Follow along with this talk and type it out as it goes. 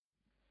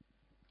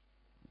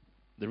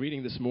The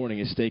reading this morning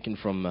is taken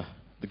from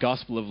the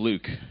Gospel of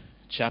Luke,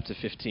 chapter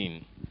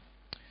 15,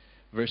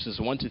 verses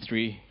 1 to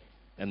 3,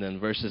 and then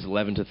verses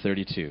 11 to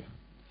 32.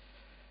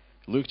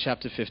 Luke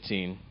chapter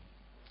 15,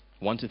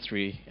 1 to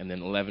 3, and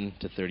then 11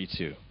 to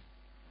 32.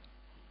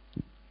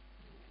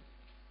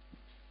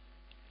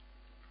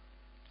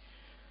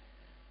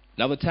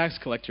 Now the tax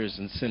collectors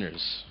and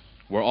sinners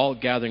were all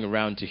gathering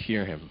around to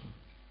hear him.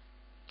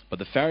 But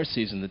the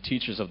Pharisees and the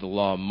teachers of the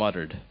law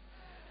muttered,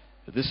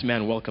 "This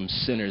man welcomes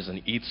sinners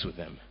and eats with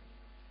them."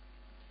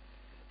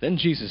 Then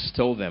Jesus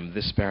told them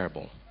this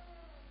parable.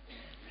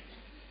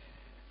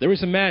 There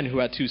was a man who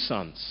had 2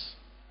 sons.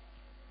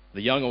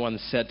 The younger one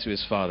said to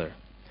his father,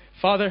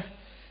 "Father,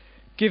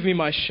 give me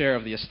my share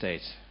of the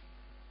estate."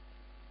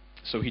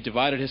 So he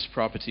divided his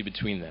property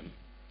between them.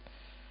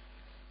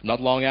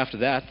 Not long after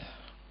that,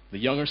 the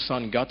younger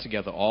son got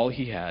together all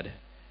he had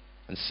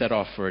and set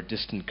off for a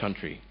distant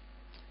country,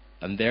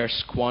 and there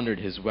squandered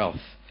his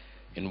wealth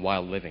in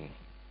wild living.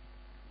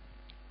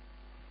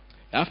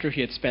 After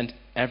he had spent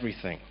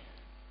everything,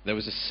 there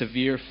was a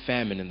severe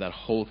famine in that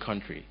whole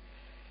country,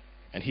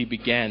 and he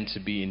began to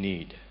be in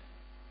need.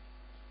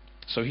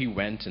 So he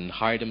went and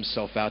hired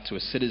himself out to a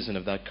citizen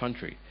of that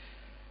country,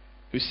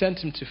 who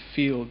sent him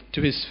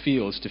to his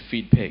fields to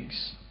feed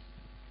pigs.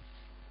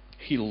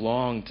 He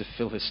longed to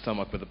fill his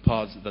stomach with the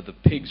pods that the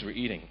pigs were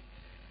eating,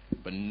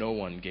 but no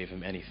one gave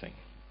him anything.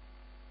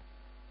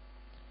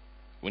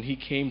 When he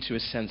came to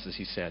his senses,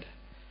 he said,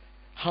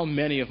 "How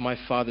many of my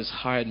father's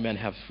hired men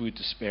have food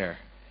to spare,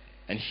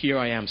 and here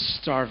I am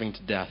starving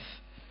to death?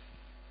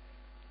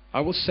 I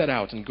will set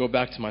out and go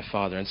back to my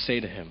father and say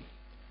to him,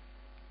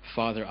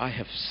 'Father, I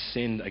have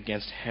sinned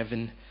against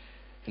heaven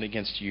and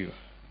against you.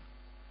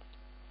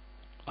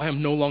 I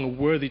am no longer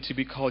worthy to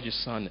be called your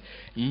son.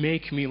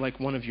 Make me like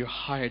one of your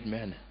hired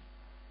men.'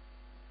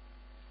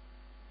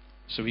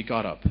 So he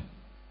got up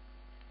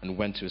and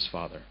went to his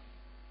father.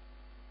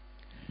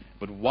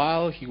 But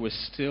while he was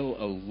still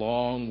a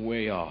long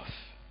way off,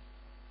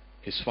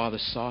 his father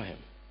saw him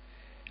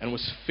and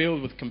was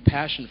filled with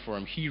compassion for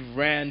him. He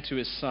ran to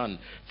his son,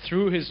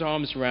 threw his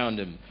arms around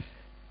him,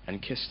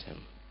 and kissed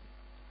him.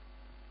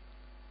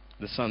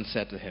 The son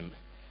said to him,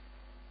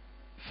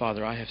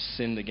 'Father, I have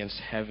sinned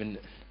against heaven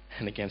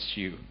and against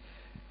you.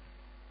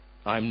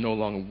 I am no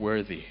longer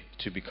worthy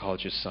to be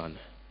called your son.'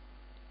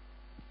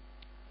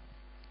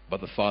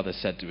 But the father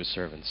said to his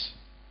servants,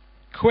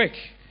 'Quick,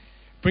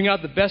 bring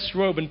out the best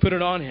robe and put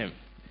it on him.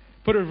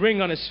 Put a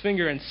ring on his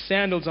finger and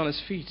sandals on his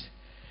feet.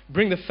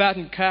 Bring the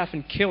fattened calf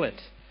and kill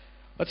it.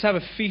 Let's have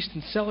a feast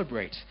and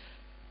celebrate.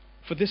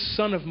 For this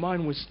son of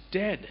mine was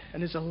dead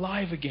and is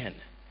alive again.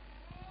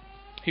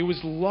 He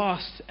was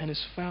lost and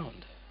is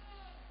found.'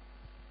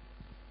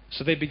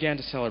 So they began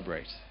to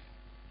celebrate.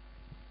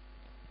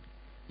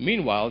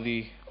 Meanwhile,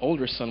 the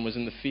older son was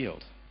in the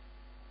field.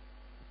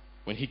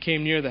 When he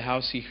came near the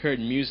house, he heard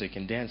music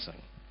and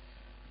dancing.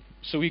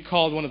 So he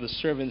called one of the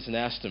servants and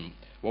asked him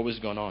what was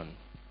going on.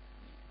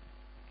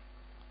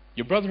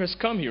 'Your brother has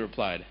come,' he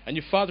replied, 'and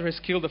your father has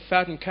killed a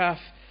fattened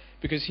calf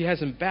because he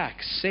has him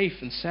back,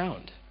 safe and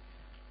sound.'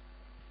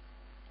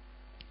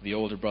 The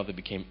older brother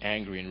became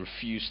angry and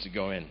refused to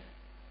go in.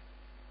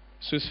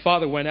 So his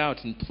father went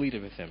out and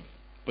pleaded with him.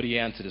 But he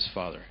answered his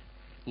father,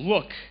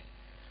 'Look,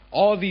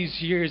 all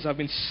these years I've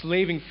been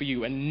slaving for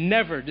you and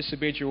never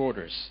disobeyed your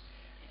orders.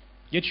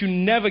 Yet you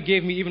never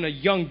gave me even a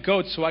young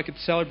goat so I could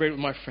celebrate with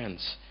my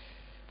friends.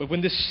 But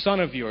when this son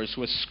of yours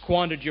who has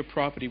squandered your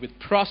property with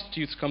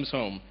prostitutes comes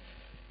home,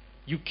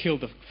 you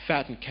killed the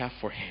fattened calf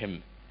for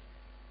him.'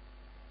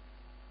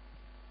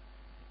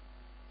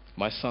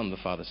 'My son,' the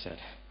father said,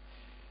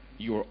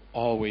 'you are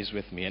always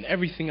with me, and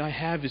everything I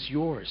have is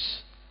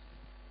yours.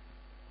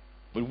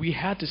 But we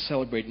had to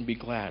celebrate and be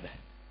glad,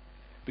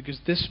 because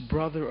this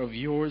brother of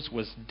yours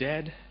was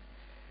dead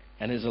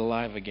and is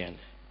alive again.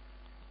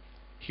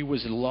 He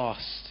was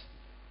lost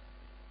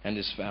and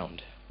is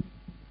found.'"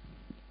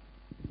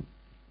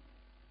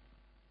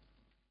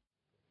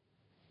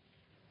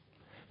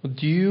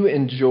 Do you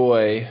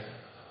enjoy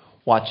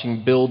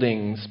watching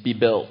buildings be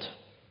built?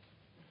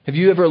 Have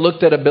you ever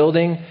looked at a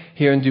building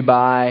here in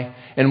Dubai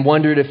and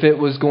wondered if it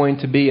was going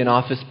to be an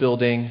office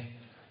building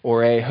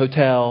or a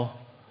hotel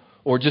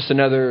or just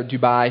another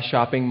Dubai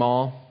shopping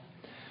mall?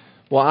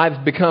 Well,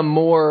 I've become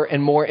more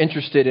and more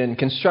interested in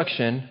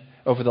construction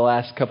over the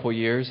last couple of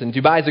years, and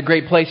Dubai is a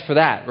great place for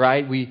that,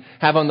 right? We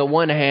have on the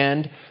one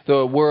hand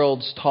the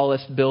world's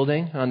tallest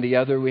building, on the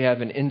other we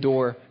have an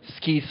indoor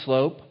ski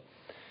slope.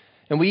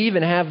 And we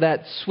even have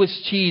that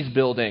Swiss cheese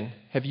building.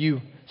 Have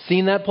you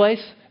seen that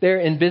place there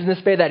in Business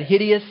Bay? That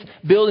hideous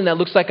building that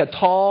looks like a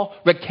tall,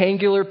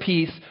 rectangular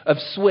piece of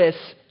Swiss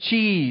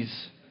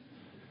cheese.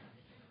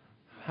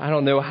 I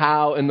don't know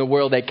how in the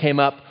world they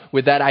came up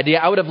with that idea.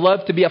 I would have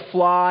loved to be a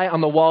fly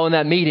on the wall in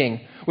that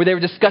meeting where they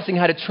were discussing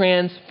how to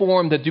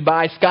transform the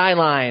Dubai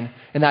skyline.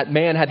 And that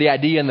man had the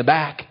idea in the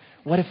back.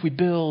 What if we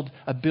build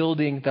a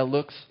building that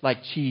looks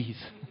like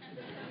cheese?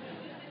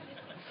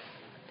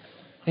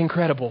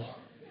 Incredible.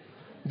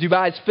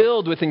 Dubai is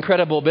filled with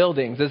incredible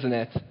buildings, isn't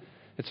it?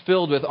 It's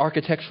filled with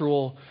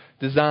architectural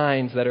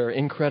designs that are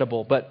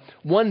incredible. But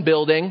one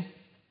building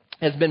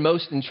has been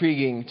most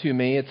intriguing to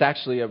me. It's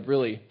actually a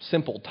really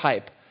simple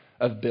type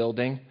of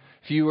building.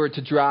 If you were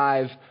to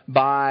drive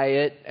by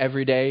it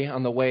every day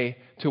on the way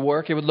to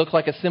work, it would look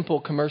like a simple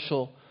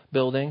commercial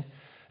building.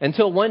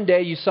 Until one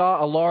day you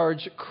saw a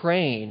large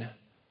crane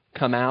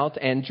come out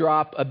and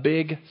drop a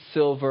big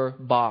silver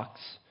box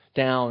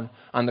down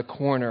on the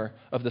corner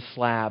of the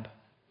slab.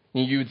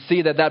 And you would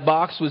see that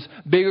box was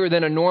bigger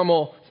than a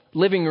normal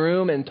living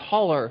room and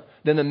taller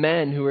than the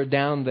men who were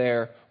down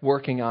there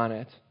working on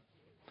it.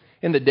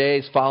 In the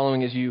days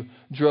following, as you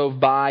drove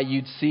by,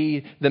 you'd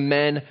see the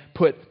men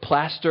put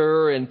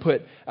plaster and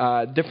put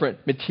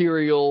different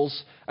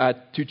materials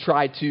to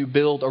try to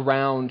build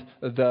around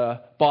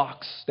the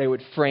box. They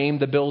would frame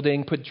the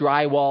building, put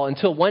drywall,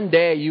 until one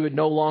day you would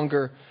no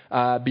longer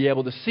be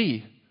able to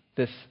see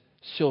this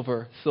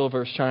silver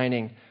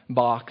shining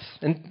box.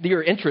 And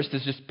your interest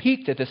is just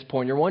piqued at this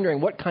point. You're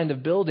wondering, what kind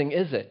of building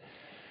is it?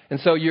 And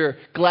so you're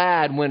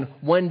glad when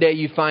one day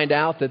you find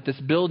out that this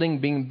building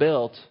being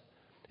built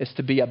is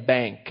to be a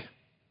bank,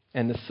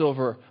 and the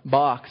silver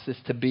box is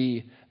to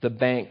be the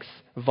bank's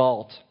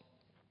vault.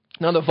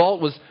 Now, the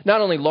vault was not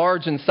only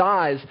large in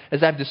size,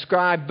 as I've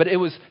described, but it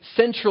was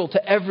central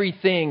to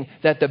everything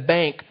that the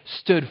bank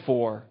stood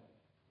for.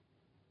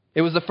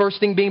 It was the first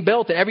thing being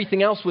built, and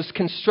everything else was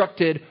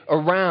constructed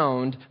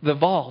around the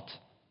vault.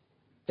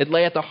 It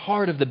lay at the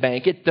heart of the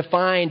bank. It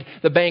defined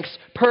the bank's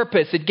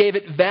purpose. It gave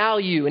it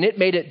value, and it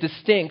made it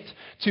distinct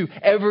to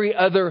every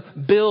other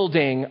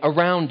building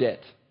around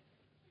it.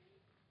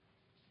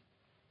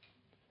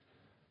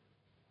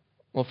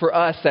 Well, for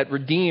us at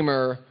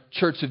Redeemer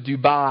Church of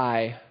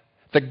Dubai,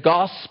 the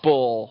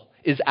gospel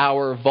is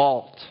our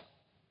vault.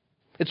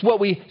 It's what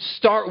we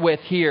start with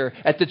here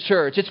at the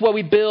church. It's what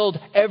we build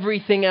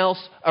everything else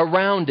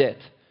around it.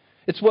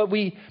 It's what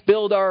we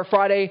build our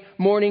Friday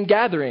morning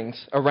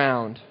gatherings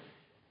around.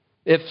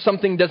 If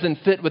something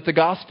doesn't fit with the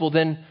gospel,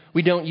 then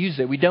we don't use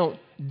it. We don't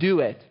do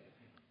it.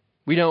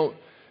 We don't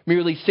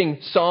merely sing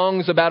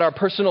songs about our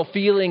personal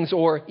feelings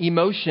or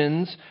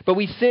emotions, but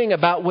we sing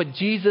about what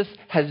Jesus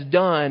has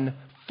done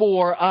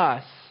for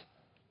us.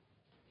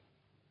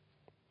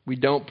 We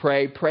don't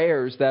pray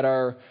prayers that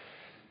are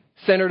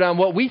centered on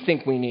what we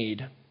think we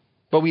need,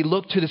 but we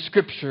look to the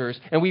Scriptures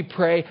and we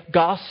pray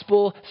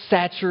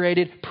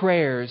gospel-saturated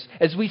prayers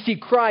as we see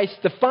Christ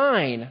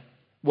define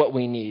what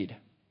we need.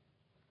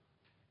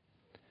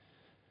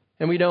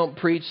 And we don't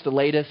preach the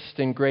latest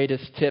and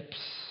greatest tips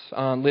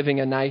on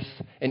living a nice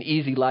and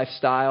easy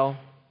lifestyle.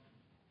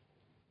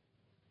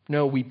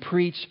 No, we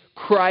preach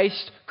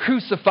Christ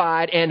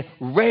crucified and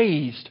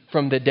raised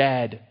from the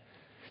dead.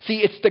 See,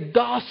 it's the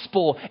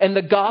gospel and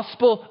the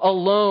gospel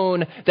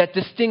alone that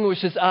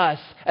distinguishes us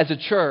as a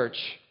church.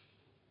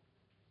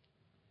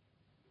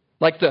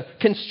 Like the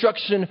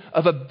construction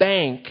of a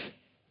bank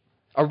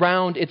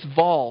around its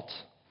vault,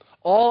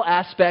 all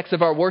aspects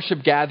of our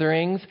worship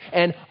gatherings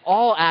and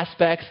all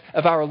aspects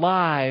of our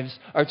lives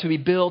are to be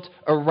built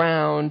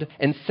around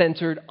and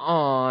centered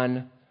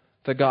on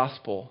the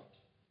gospel.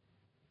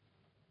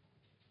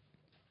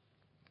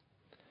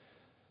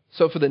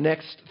 So for the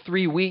next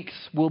 3 weeks,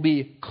 we'll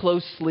be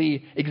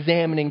closely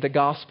examining the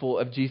gospel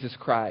of Jesus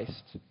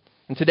Christ.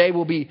 And today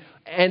we'll be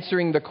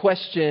answering the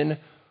question,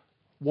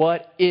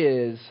 what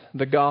is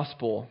the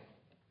gospel?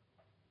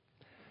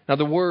 Now,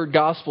 the word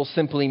gospel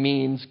simply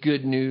means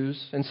good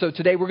news. And so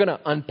today we're going to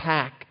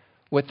unpack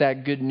what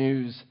that good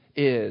news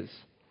is.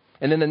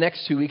 And in the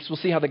next 2 weeks, we'll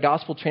see how the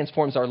gospel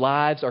transforms our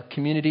lives, our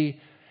community,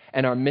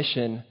 and our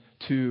mission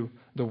to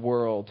the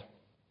world.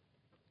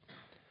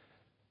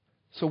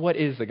 So what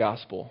is the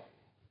gospel?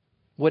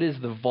 What is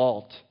the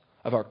vault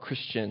of our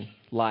Christian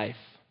life?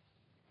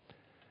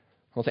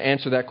 Well, to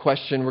answer that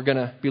question, we're going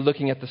to be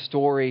looking at the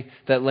story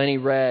that Lenny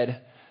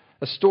read.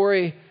 A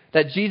story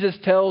that Jesus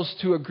tells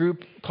to a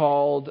group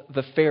called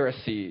the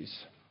Pharisees.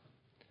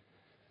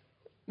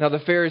 Now, the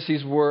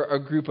Pharisees were a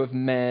group of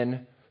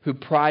men who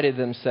prided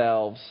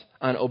themselves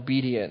on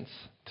obedience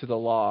to the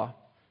law.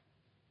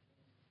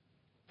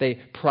 They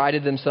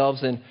prided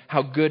themselves in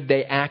how good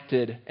they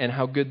acted and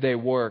how good they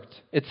worked.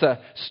 It's a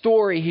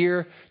story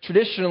here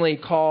traditionally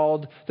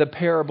called the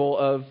parable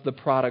of the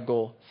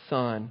prodigal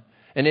son.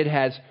 And it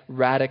has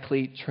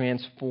radically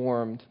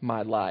transformed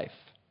my life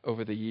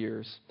over the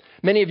years.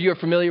 Many of you are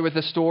familiar with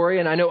the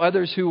story, and I know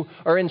others who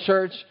are in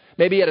church,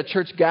 maybe at a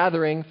church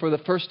gathering for the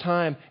first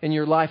time in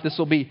your life. This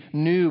will be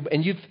new,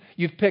 and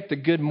you've picked a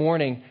good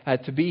morning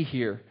to be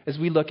here as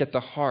we look at the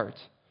heart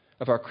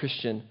of our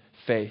Christian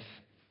faith.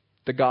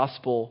 The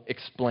gospel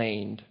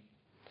explained.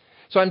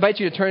 So I invite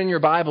you to turn in your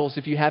Bibles,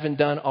 if you haven't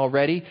done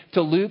already,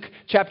 to Luke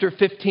chapter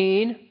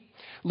 15.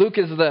 Luke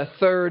is the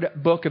third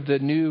book of the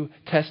New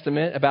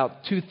Testament,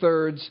 about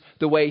 2/3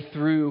 the way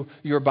through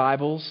your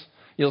Bibles.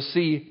 You'll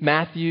see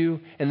Matthew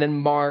and then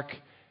Mark,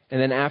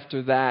 and then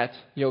after that,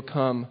 you'll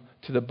come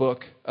to the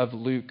book of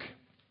Luke.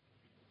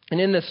 And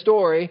in this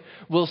story,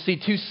 we'll see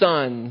two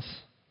sons,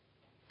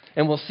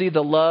 and we'll see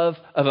the love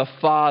of a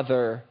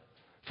father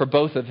for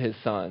both of his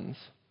sons.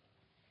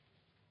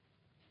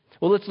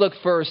 Well, let's look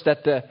first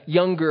at the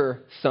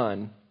younger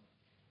son.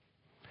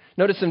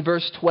 Notice in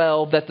verse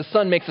 12 that the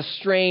son makes a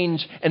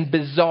strange and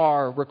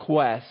bizarre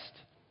request.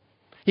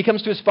 He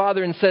comes to his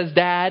father and says,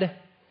 "Dad,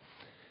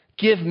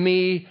 give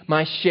me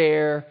my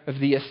share of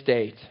the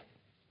estate."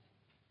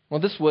 Well,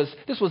 this was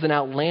an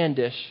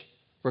outlandish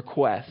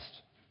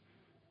request.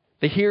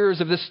 The hearers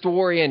of this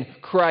story in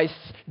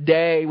Christ's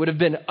day would have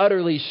been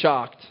utterly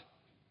shocked.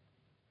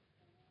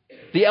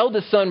 The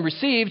eldest son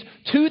received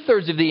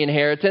 2/3 of the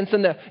inheritance,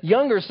 and the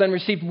younger son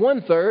received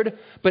 1/3,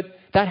 but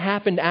that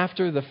happened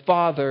after the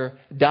father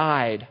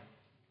died.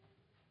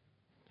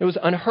 It was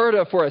unheard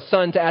of for a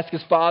son to ask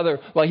his father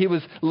while he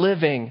was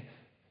living.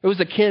 It was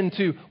akin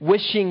to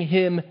wishing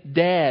him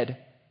dead.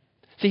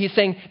 See, he's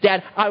saying,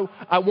 "Dad,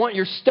 I want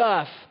your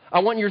stuff. I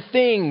want your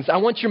things. I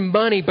want your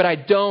money, but I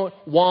don't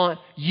want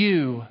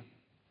you.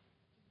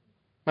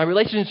 My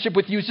relationship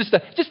with you is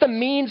just a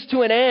means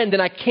to an end,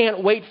 and I can't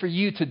wait for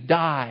you to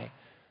die."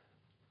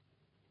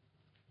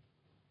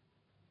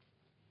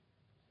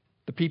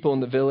 The people in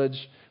the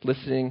village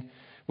listening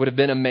would have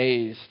been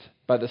amazed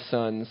by the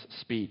son's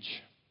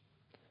speech.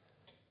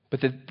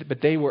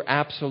 But they were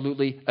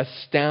absolutely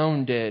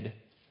astounded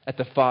at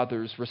the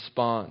father's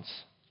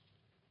response.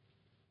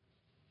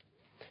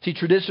 See,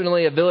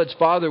 traditionally, a village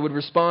father would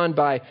respond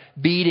by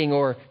beating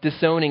or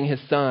disowning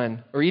his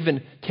son, or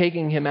even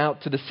taking him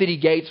out to the city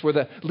gates where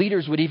the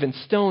leaders would even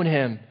stone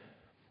him.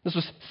 This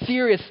was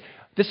serious.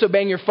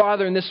 Disobeying your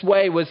father in this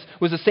way was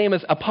the same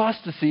as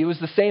apostasy. It was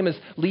the same as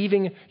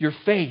leaving your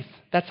faith.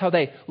 That's how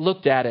they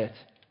looked at it.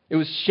 It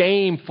was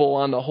shameful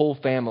on the whole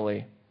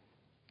family.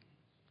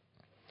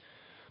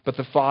 But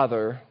the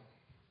father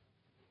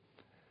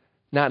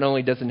not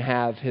only doesn't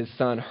have his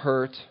son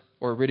hurt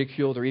or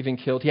ridiculed or even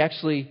killed, he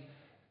actually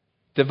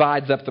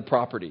divides up the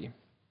property.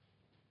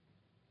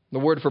 The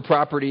word for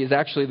property is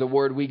actually the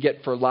word we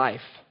get for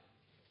life.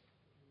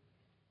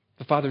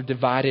 The father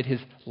divided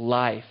his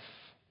life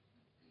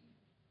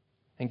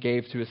and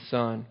gave to his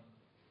son.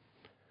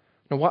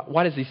 Now,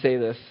 why does he say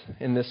this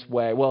in this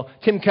way? Well,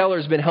 Tim Keller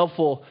has been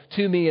helpful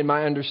to me in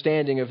my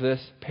understanding of this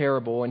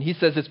parable. And he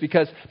says it's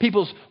because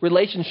people's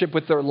relationship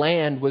with their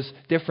land was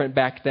different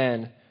back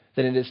then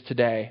than it is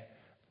today.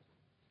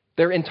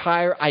 Their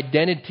entire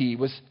identity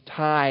was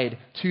tied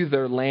to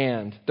their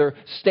land. Their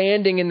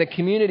standing in the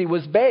community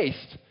was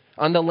based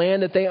on the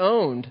land that they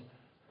owned.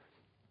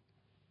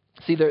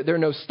 See, there are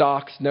no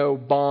stocks, no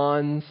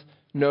bonds,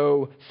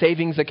 no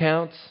savings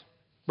accounts.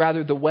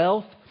 Rather, the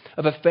wealth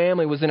of a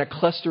family was in a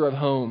cluster of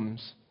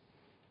homes.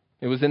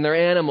 It was in their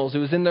animals. It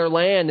was in their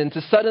land. And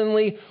to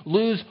suddenly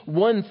lose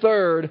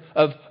 1/3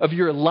 of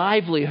your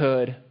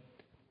livelihood,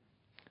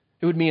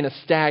 it would mean a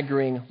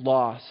staggering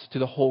loss to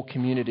the whole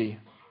community.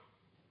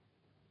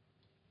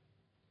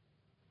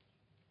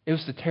 It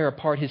was to tear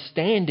apart his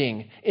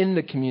standing in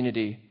the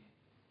community.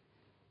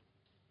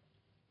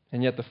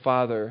 And yet the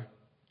father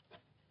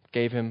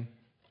gave him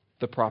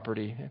the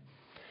property.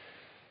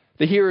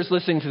 The hearers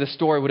listening to the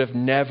story would have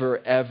never,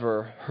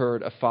 ever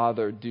heard a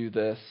father do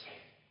this.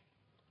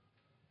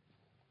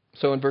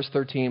 So in verse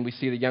 13, we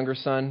see the younger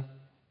son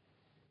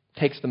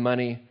takes the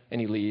money and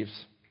he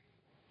leaves.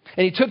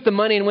 And he took the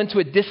money and went to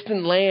a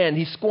distant land.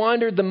 He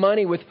squandered the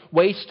money with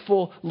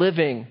wasteful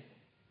living.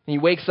 And he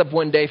wakes up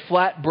one day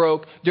flat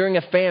broke during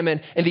a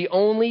famine, and the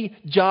only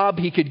job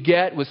he could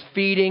get was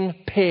feeding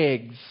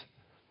pigs.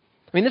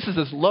 I mean, this is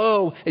as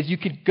low as you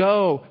could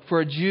go for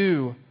a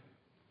Jew.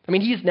 I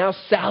mean, he's now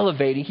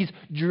salivating. He's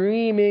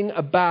dreaming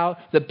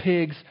about the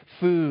pig's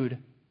food.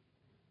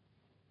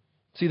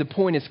 See, the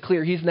point is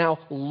clear. He's now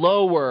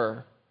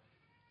lower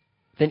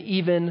than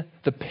even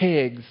the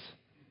pigs.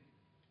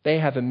 They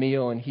have a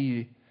meal and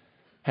he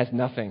has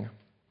nothing.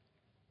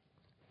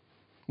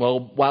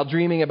 Well, while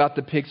dreaming about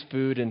the pig's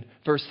food, in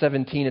verse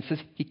 17, it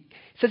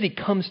says he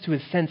comes to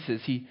his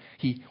senses.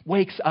 He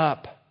wakes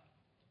up.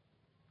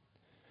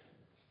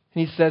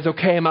 And he says,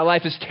 okay, my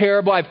life is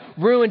terrible. I've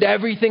ruined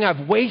everything.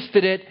 I've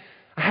wasted it.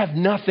 I have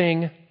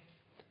nothing.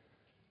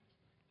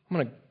 I'm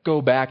going to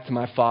go back to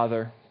my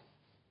father.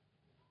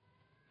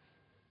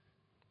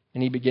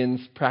 And he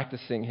begins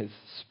practicing his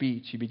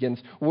speech. He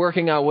begins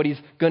working out what he's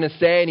going to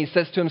say. And he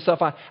says to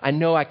himself, I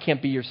know I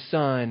can't be your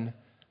son.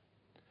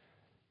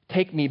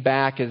 Take me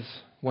back as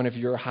one of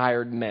your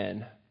hired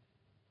men.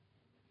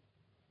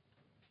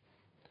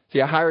 See,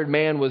 a hired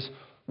man was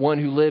one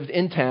who lived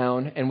in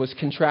town and was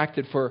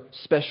contracted for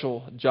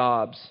special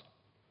jobs.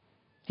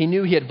 He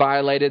knew he had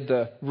violated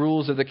the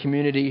rules of the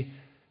community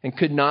and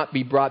could not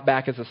be brought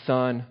back as a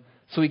son.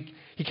 So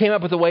he came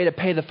up with a way to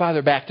pay the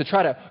father back, to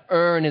try to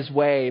earn his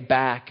way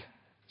back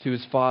to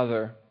his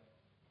father.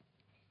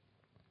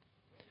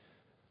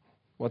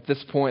 Well, at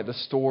this point, the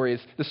story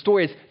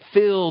is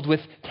filled with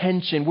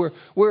tension.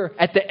 We're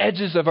at the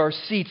edges of our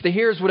seats. The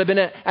hearers would have been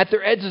at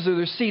their edges of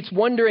their seats,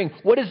 wondering,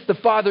 what is the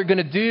father going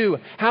to do?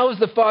 How is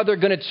the father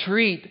going to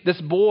treat this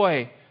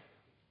boy?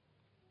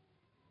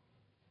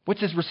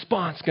 What's his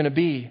response going to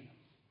be?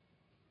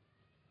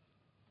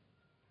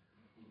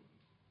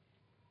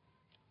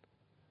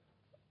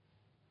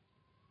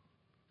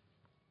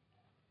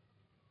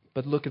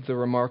 But look at the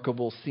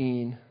remarkable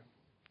scene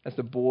as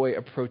the boy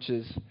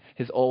approaches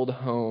his old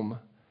home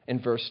in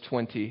verse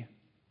 20.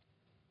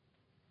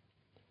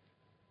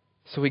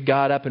 So he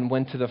got up and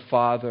went to the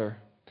father.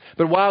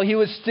 But while he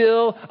was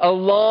still a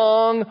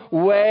long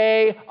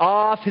way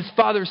off, his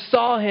father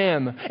saw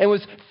him and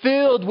was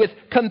filled with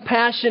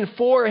compassion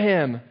for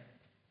him.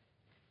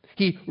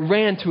 He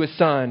ran to his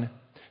son,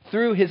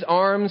 threw his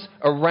arms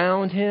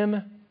around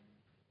him,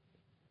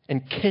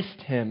 and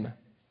kissed him.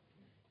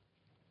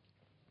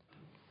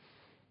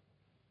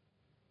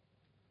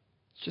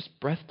 It's just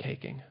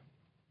breathtaking.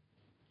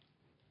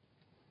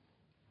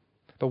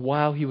 But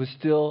while he was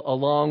still a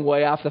long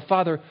way off, the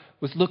father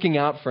was looking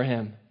out for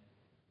him.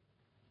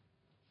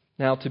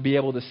 Now, to be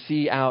able to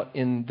see out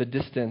in the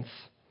distance,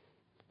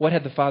 what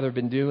had the father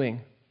been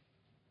doing?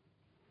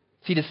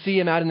 See, to see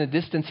him out in the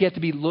distance, he had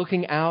to be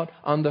looking out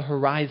on the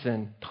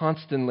horizon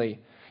constantly.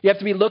 You have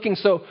to be looking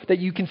so that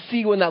you can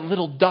see when that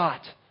little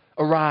dot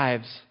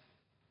arrives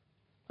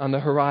on the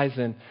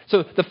horizon.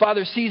 So the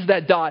father sees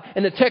that dot,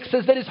 and the text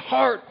says that his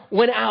heart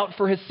went out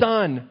for his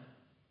son.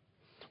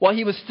 While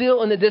he was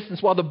still in the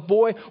distance, while the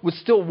boy was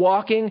still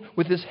walking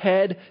with his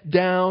head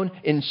down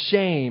in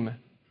shame,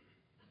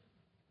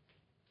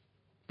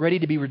 ready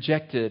to be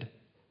rejected,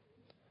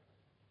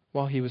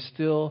 while he was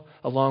still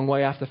a long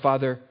way off, the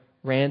father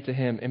ran to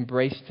him,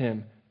 embraced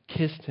him,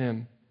 kissed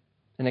him,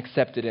 and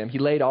accepted him. He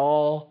laid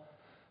all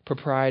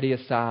propriety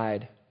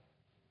aside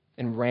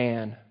and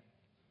ran.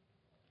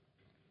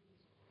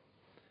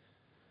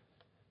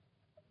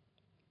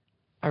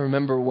 I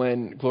remember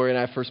when Gloria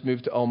and I first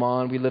moved to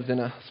Oman. We lived in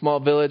a small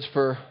village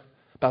for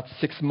about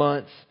 6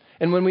 months.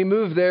 And when we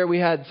moved there, we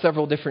had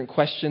several different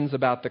questions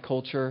about the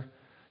culture,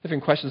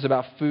 different questions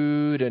about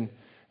food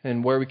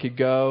and where we could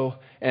go.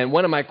 And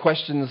one of my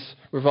questions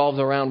revolves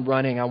around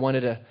running. I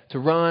wanted to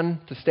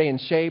run, to stay in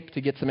shape,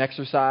 to get some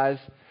exercise.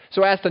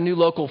 So I asked a new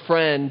local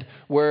friend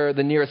where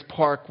the nearest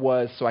park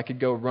was so I could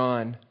go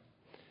run.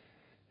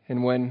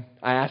 And when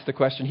I asked the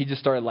question, he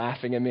just started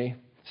laughing at me.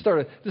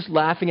 Started just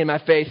laughing in my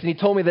face. And he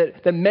told me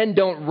that men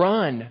don't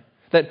run,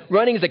 that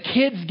running is a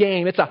kid's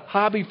game. It's a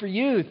hobby for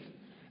youth.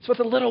 It's what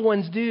the little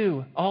ones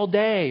do all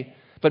day.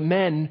 But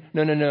men,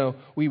 no.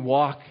 We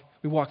walk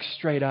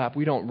straight up.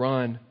 We don't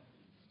run.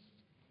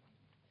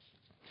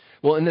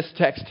 Well, in this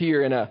text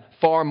here, in a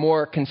far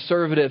more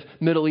conservative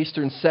Middle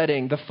Eastern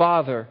setting, the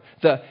father,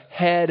 the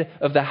head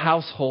of the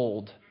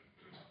household,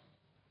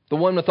 the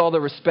one with all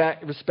the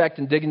respect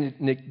and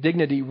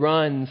dignity,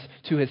 runs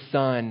to his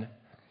son.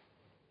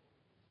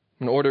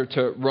 In order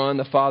to run,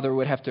 the father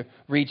would have to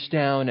reach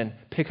down and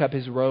pick up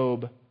his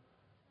robe,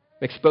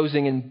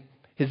 exposing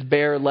his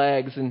bare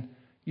legs. And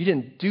you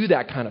didn't do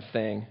that kind of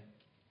thing.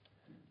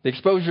 The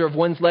exposure of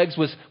one's legs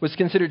was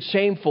considered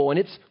shameful, and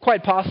it's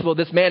quite possible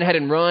this man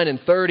hadn't run in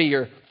 30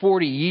 or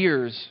 40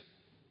 years.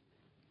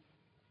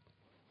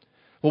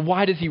 Well,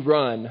 why does he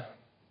run?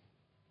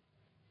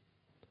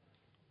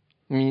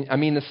 I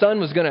mean, the son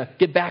was going to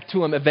get back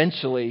to him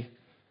eventually.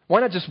 Why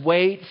not just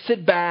wait,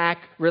 sit back,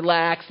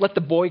 relax, let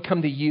the boy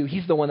come to you?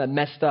 He's the one that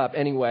messed up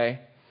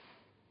anyway.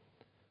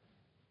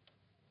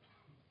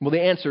 Well, the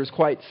answer is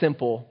quite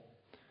simple.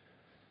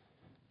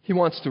 He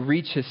wants to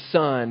reach his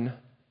son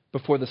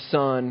before the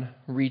son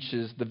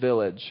reaches the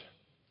village.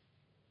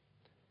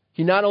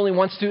 He not only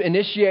wants to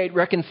initiate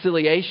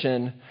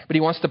reconciliation, but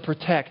he wants to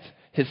protect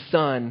his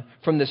son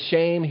from the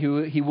shame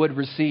he would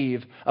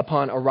receive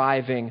upon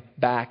arriving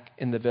back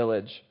in the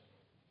village.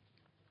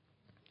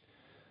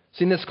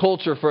 See, in this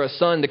culture, for a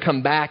son to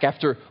come back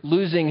after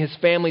losing his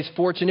family's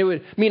fortune, it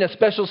would mean a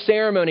special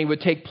ceremony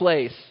would take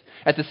place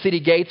at the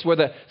city gates where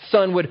the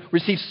son would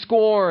receive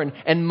scorn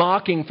and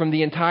mocking from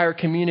the entire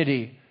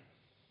community.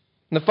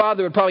 And the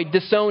father would probably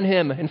disown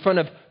him in front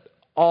of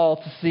all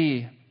to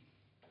see.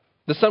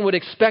 The son would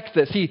expect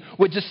this. He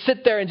would just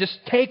sit there and just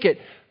take it.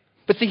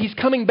 But see, he's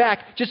coming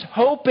back just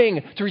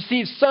hoping to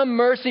receive some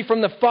mercy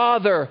from the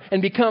father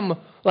and become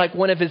like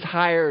one of his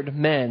hired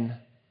men.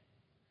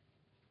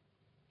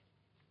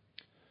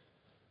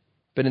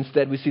 But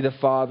instead, we see the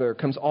father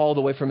comes all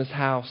the way from his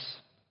house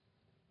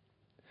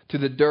to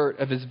the dirt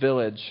of his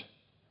village,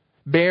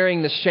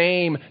 bearing the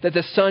shame that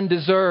the son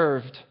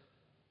deserved.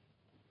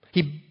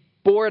 He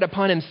bore it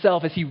upon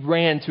himself as he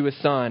ran to his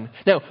son.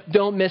 Now,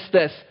 don't miss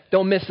this.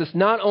 Don't miss this.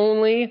 Not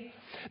only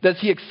does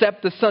he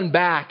accept the son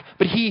back,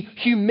 but he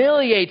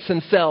humiliates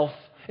himself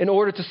in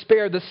order to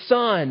spare the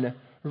son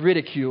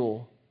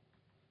ridicule.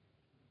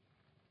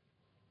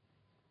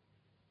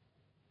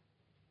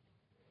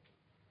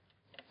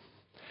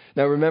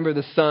 Now remember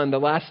the son. The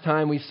last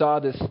time we saw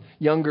this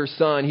younger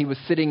son, he was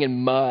sitting in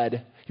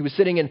mud. He was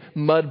sitting in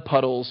mud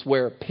puddles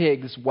where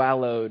pigs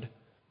wallowed.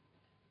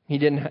 He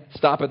didn't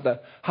stop at the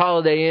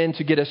Holiday Inn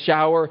to get a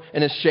shower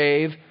and a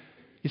shave.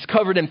 He's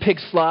covered in pig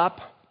slop.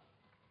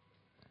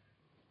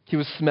 He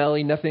was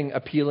smelly, nothing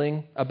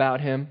appealing about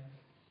him.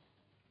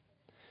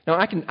 Now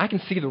I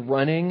can see the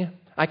running.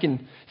 I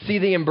can see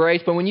the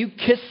embrace. But when you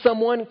kiss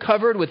someone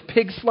covered with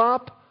pig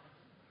slop,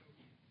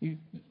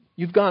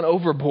 you've gone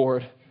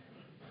overboard.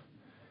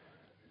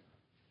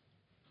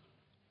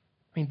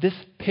 I mean, this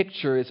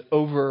picture is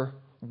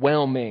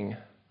overwhelming.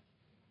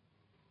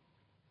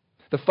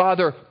 The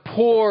Father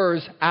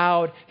pours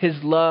out His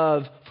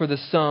love for the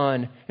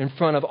Son in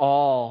front of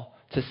all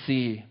to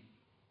see.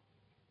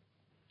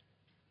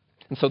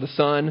 And so the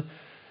Son,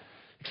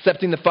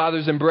 accepting the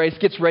Father's embrace,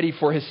 gets ready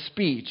for his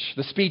speech.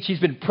 The speech he's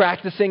been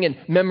practicing and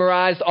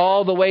memorized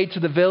all the way to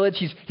the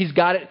village. He's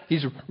got it.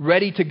 He's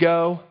ready to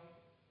go.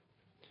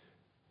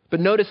 But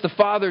notice the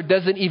Father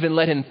doesn't even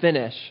let him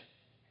finish.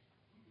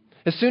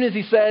 As soon as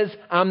he says,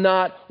 I'm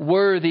not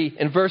worthy,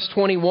 in verse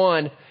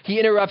 21, he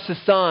interrupts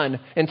his Son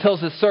and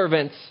tells his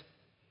servants,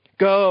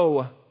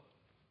 go,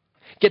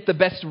 get the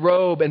best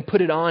robe and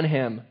put it on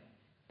him.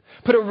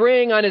 Put a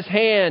ring on his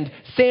hand,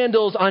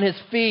 sandals on his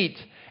feet,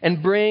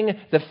 and bring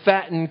the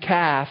fattened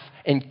calf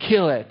and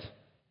kill it.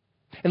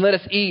 And let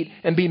us eat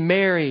and be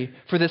merry,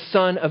 for this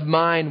son of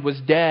mine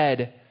was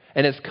dead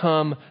and has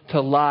come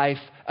to life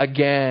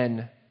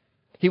again.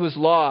 He was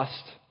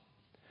lost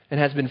and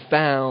has been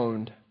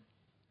found.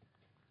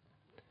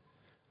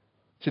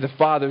 See, the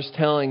Father's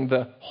telling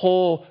the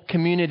whole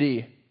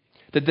community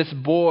that this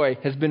boy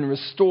has been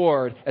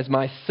restored as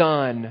my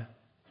son.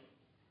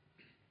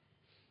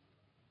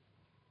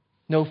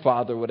 No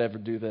father would ever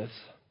do this.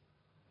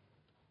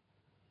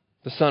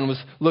 The son was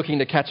looking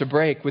to catch a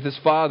break with his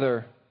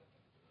father,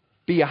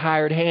 be a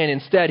hired hand.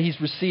 Instead,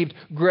 he's received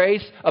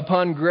grace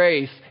upon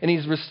grace, and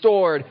he's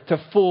restored to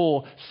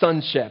full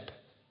sonship.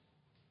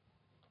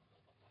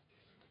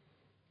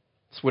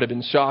 This would have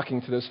been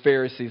shocking to those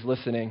Pharisees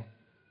listening.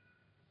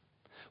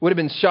 Would have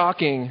been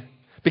shocking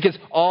because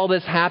all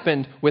this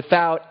happened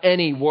without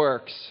any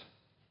works.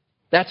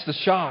 That's the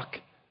shock.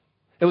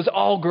 It was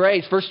all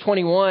grace. Verse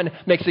 21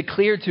 makes it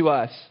clear to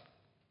us.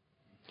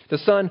 The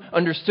son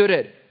understood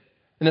it.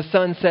 And the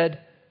son said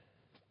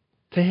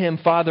to him,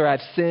 Father,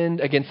 I've sinned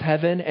against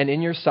heaven and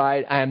in your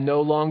sight. I am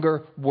no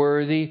longer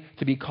worthy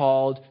to be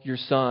called your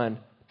son.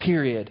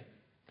 Period.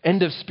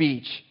 End of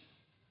speech.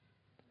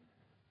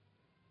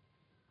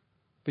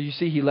 But you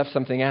see, he left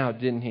something out,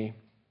 didn't he?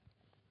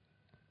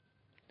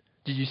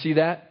 Did you see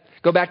that?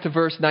 Go back to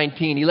verse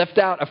 19. He left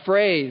out a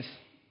phrase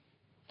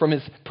from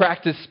his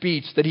practice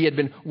speech that he had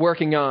been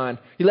working on.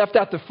 He left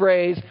out the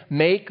phrase,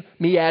 make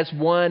me as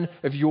one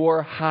of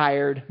your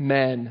hired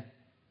men.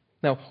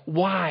 Now,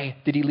 why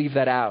did he leave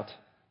that out?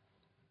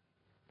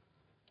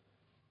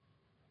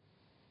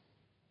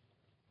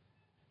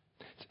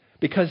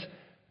 Because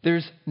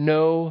there's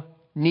no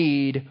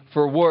need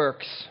for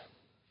works.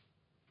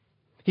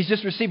 He's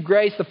just received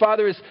grace. The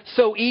Father is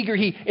so eager,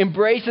 he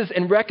embraces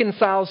and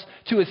reconciles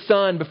to his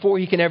Son before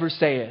he can ever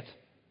say it.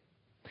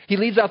 He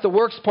leaves out the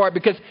works part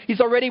because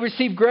he's already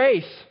received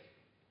grace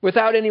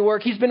without any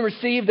work. He's been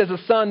received as a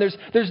son.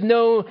 There's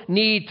no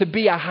need to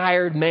be a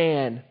hired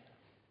man.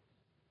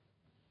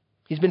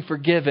 He's been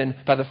forgiven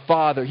by the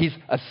Father. He's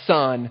a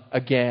son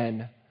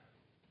again.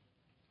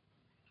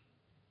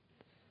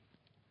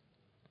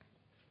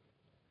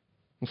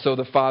 And so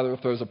the Father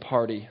throws a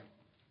party.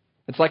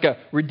 It's like a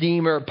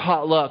Redeemer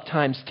potluck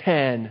times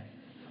 10,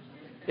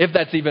 if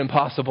that's even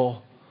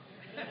possible.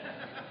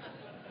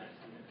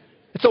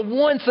 It's a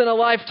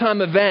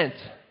once-in-a-lifetime event.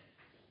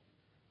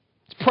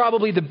 It's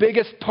probably the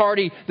biggest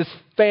party this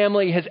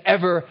family has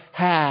ever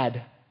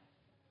had.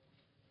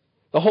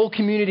 The whole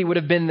community would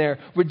have been there,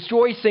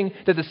 rejoicing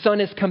that the son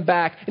has come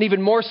back, and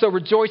even more so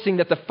rejoicing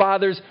that the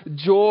Father's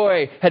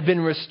joy had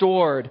been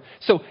restored.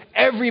 So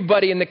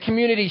everybody in the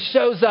community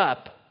shows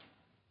up.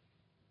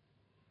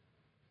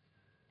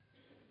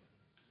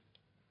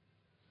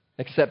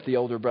 Except the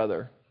older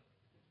brother.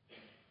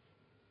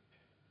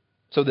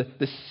 So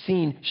the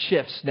scene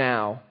shifts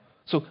now.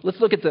 So let's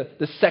look at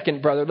the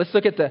second brother. Let's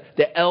look at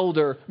the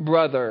elder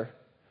brother.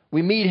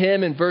 We meet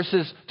him in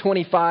verses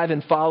 25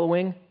 and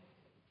following.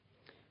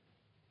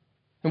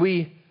 And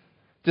we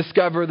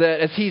discover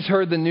that as he's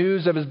heard the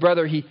news of his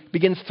brother, he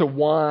begins to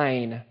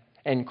whine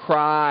and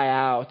cry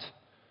out.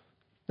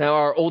 Now,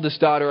 our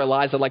oldest daughter,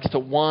 Eliza, likes to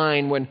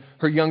whine when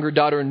her younger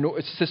daughter,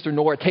 sister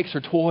Nora, takes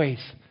her toys.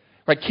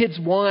 Right? Kids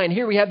whine.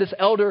 Here we have this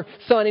elder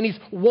son, and he's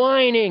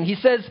whining. He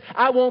says,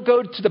 I won't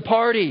go to the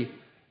party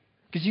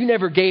because you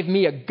never gave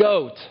me a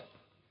goat.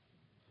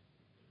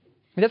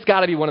 I mean, that's got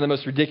to be one of the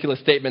most ridiculous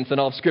statements in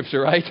all of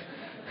Scripture, right?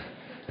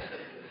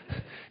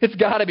 It's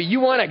got to be.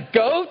 You want a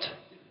goat?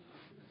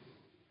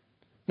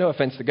 No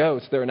offense to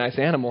goats. They're a nice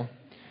animal.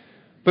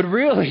 But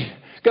really,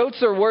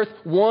 goats are worth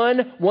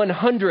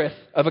 1/100th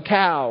of a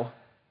cow.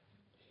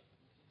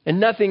 And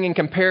nothing in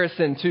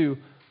comparison to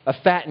a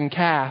fattened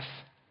calf.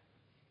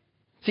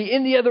 See,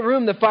 in the other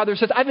room, the Father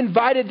says, I've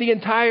invited the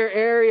entire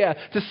area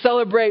to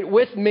celebrate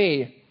with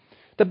me.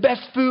 The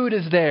best food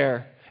is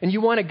there. And you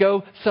want to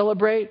go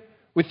celebrate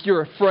with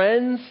your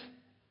friends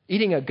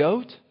eating a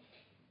goat?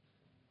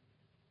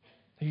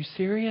 Are you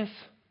serious?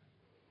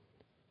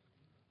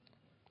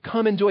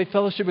 Come enjoy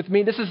fellowship with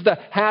me. This is the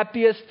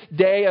happiest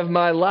day of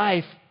my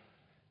life.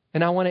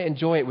 And I want to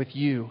enjoy it with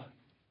you.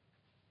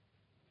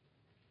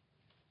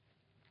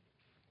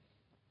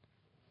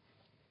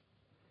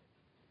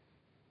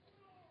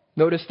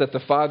 Notice that the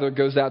Father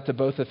goes out to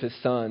both of his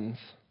sons.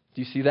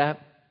 Do you see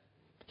that?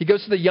 He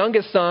goes to the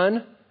youngest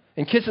son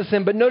and kisses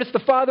him. But notice the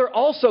Father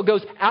also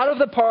goes out of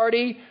the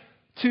party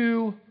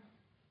to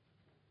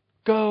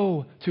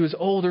go to his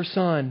older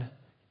son.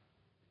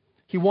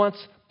 He wants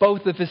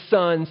both of his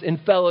sons in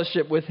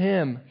fellowship with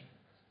him.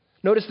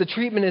 Notice the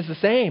treatment is the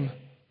same.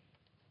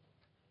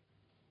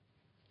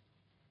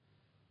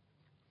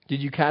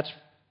 Did you catch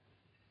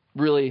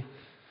really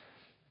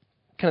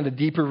kind of the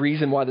deeper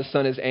reason why the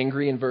son is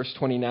angry in verse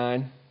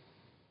 29?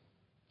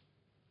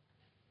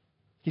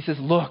 He says,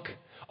 look,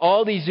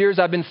 all these years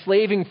I've been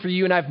slaving for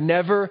you and I've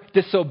never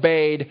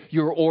disobeyed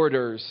your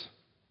orders.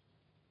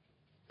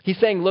 He's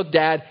saying, look,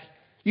 Dad,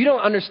 you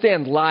don't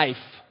understand life.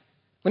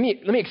 Let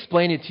me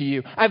explain it to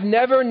you. I've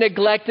never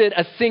neglected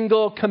a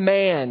single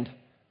command.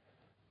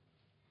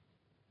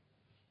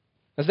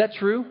 Is that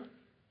true?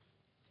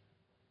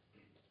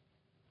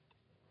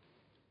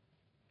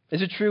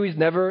 Is it true he's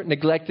never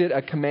neglected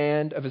a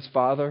command of his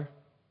father?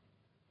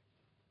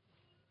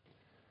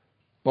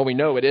 Well, we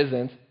know it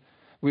isn't.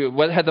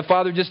 What had the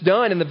father just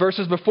done in the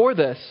verses before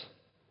this?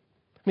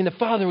 I mean, the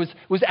father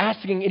was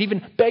asking and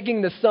even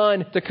begging the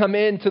son to come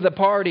into the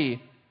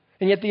party.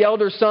 And yet the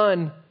elder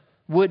son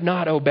would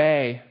not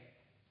obey.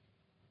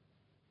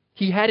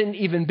 He hadn't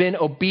even been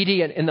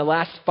obedient in the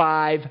last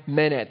 5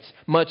 minutes,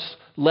 much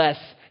less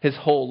his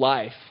whole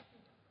life.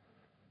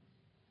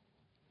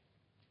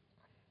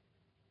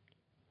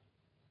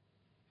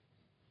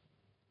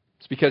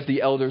 It's because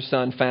the elder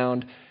son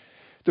found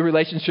the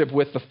relationship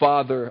with the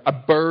father a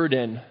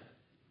burden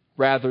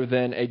rather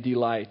than a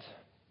delight.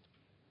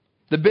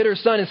 The bitter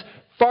son is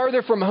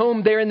farther from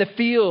home there in the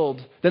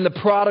field than the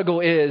prodigal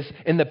is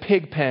in the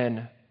pig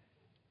pen.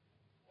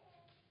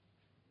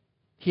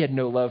 He had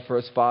no love for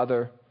his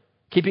father.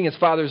 Keeping his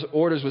father's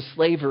orders was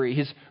slavery.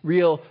 His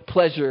real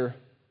pleasure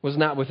was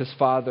not with his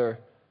father.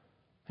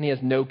 And he has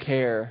no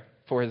care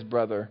for his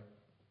brother.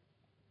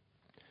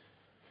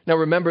 Now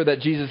remember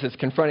that Jesus is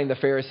confronting the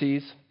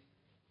Pharisees.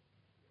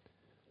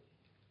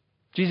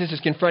 Jesus is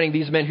confronting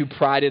these men who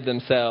prided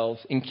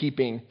themselves in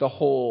keeping the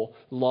whole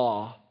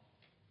law.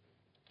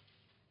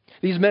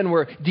 These men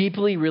were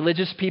deeply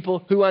religious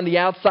people who on the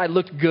outside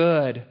looked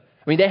good.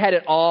 I mean, they had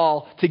it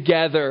all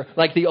together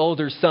like the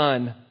older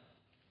son.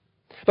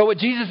 But what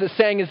Jesus is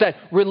saying is that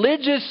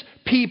religious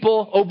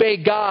people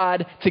obey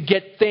God to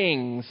get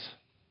things.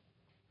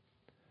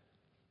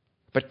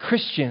 But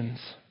Christians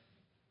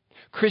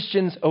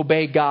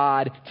obey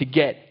God to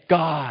get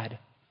God.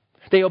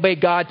 They obey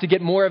God to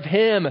get more of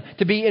Him,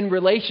 to be in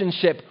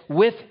relationship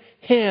with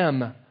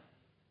Him.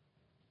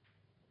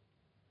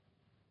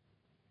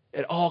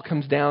 It all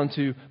comes down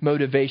to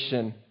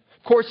motivation.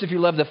 Of course, if you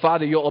love the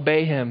Father, you'll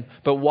obey Him.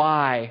 But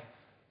why?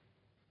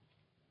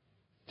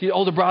 The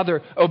older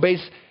brother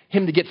obeys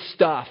Him to get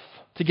stuff,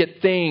 to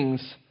get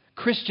things.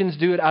 Christians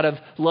do it out of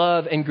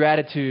love and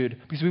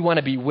gratitude because we want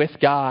to be with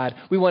God.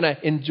 We want to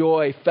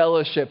enjoy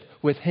fellowship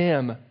with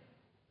Him.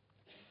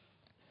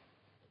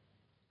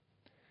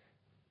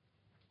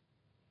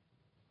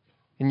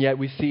 And yet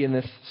we see in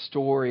this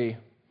story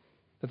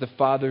that the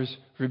father's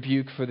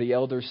rebuke for the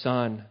elder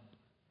son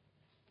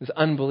is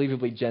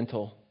unbelievably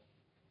gentle.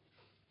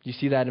 You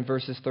see that in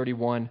verses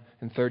 31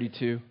 and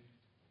 32.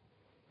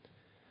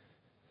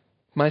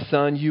 My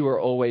son, you are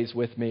always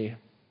with me,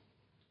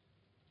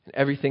 and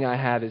everything I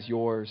have is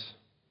yours.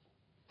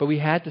 But we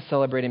had to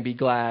celebrate and be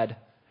glad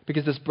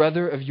because this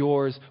brother of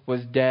yours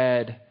was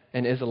dead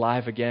and is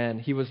alive again.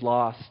 He was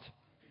lost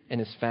and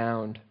is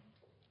found.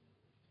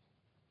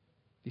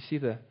 You see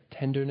the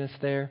tenderness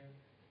there?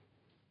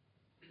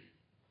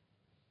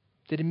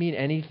 Did it mean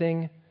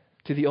anything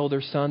to the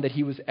older son that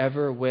he was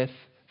ever with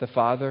the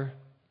father?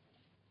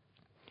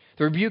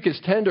 The rebuke is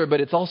tender, but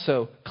it's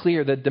also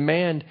clear. The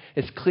demand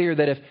is clear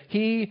that if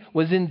he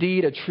was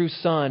indeed a true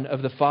son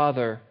of the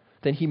Father,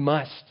 then he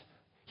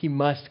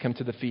must come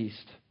to the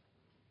feast.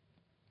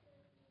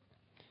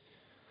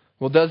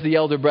 Well, does the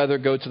elder brother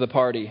go to the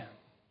party?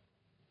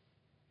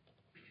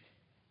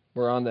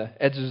 We're on the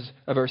edges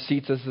of our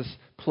seats as this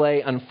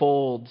play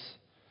unfolds.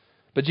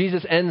 But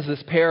Jesus ends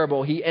this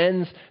parable. He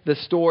ends the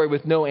story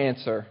with no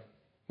answer,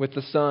 with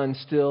the son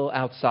still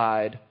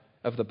outside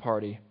of the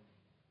party.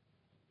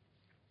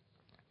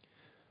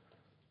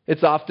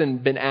 It's often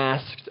been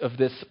asked of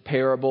this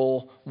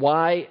parable,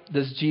 why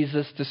does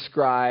Jesus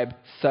describe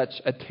such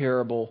a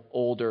terrible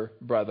older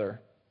brother?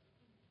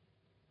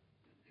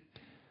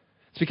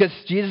 It's because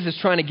Jesus is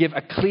trying to give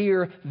a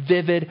clear,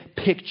 vivid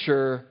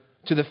picture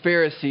to the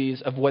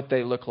Pharisees of what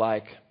they look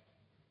like.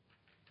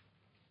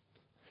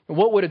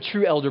 What would a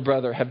true elder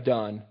brother have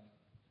done?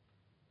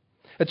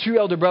 A true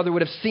elder brother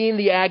would have seen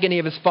the agony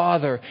of his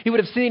father. He would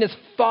have seen his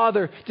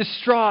father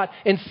distraught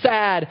and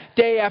sad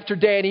day after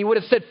day. And he would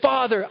have said,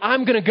 Father,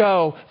 I'm going to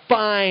go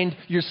find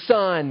your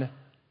son.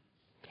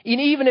 And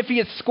even if he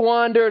has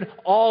squandered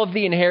all of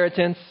the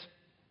inheritance,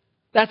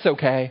 that's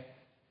okay.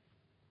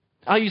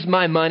 I'll use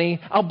my money.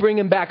 I'll bring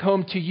him back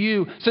home to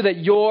you so that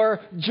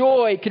your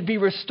joy could be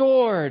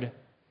restored.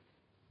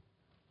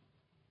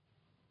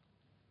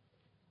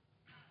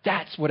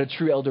 That's what a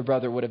true elder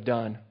brother would have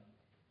done.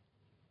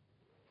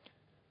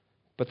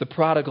 But the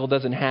prodigal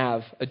doesn't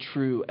have a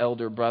true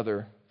elder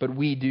brother, but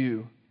we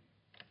do.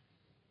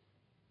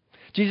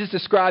 Jesus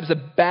describes a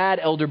bad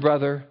elder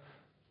brother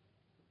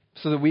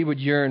so that we would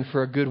yearn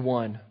for a good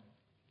one.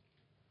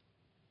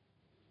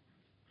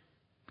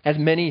 As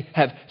many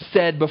have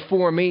said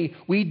before me,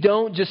 we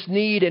don't just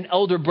need an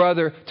elder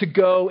brother to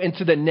go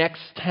into the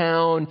next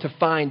town to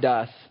find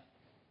us.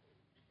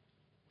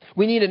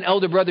 We need an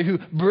elder brother who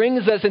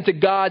brings us into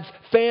God's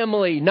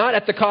family, not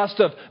at the cost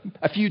of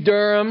a few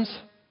dirhams,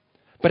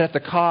 but at the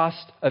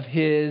cost of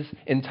his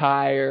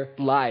entire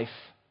life.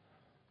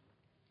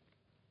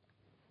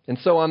 And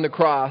so on the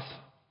cross,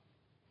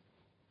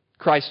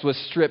 Christ was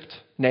stripped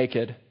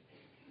naked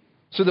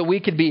so that we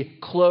could be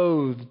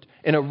clothed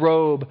in a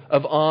robe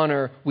of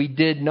honor we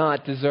did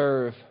not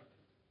deserve.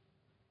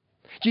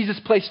 Jesus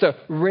placed a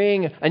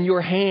ring on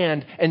your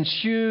hand and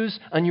shoes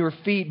on your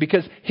feet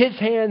because his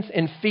hands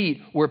and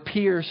feet were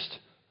pierced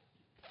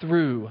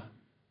through.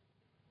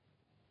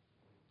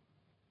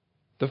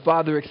 The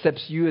Father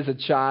accepts you as a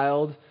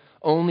child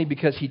only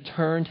because he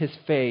turned his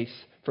face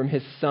from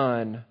his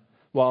Son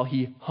while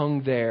he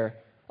hung there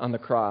on the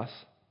cross.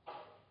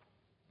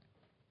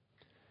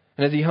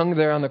 And as he hung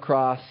there on the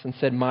cross and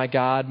said, my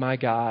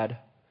God,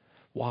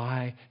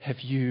 why have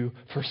you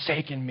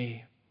forsaken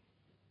me?"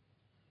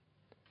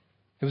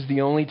 It was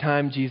the only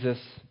time Jesus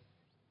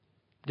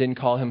didn't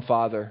call him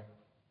Father.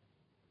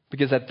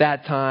 Because at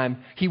that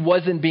time, he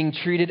wasn't being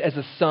treated as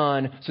a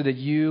son so that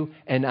you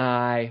and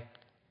I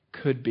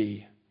could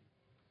be.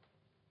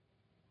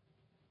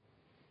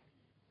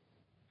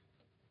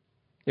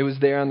 It was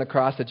there on the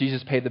cross that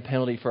Jesus paid the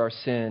penalty for our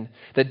sin,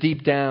 that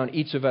deep down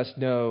each of us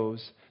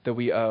knows that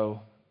we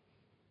owe.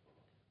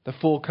 The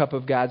full cup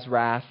of God's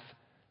wrath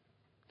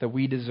that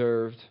we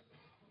deserved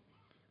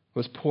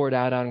was poured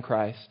out on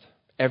Christ.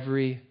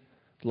 Every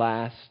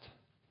last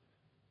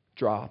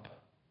drop.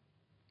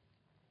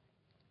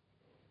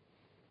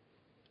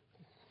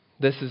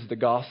 This is the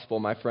gospel,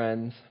 my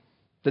friends.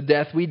 The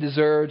death we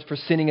deserved for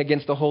sinning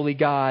against the holy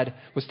God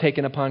was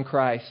taken upon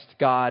Christ,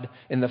 God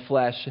in the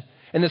flesh.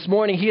 And this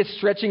morning, he is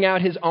stretching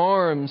out his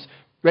arms,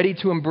 ready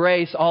to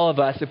embrace all of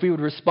us if we would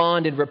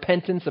respond in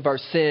repentance of our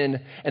sin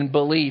and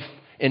belief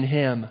in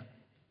him.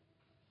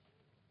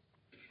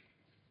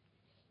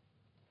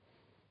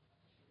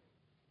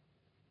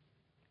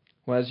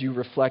 Well, as you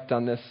reflect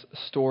on this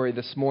story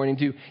this morning,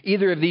 do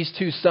either of these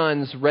two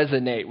sons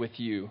resonate with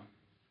you?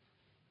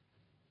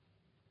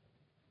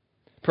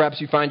 Perhaps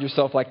you find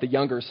yourself like the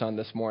younger son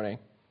this morning.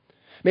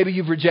 Maybe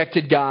you've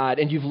rejected God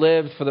and you've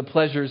lived for the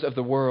pleasures of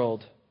the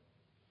world.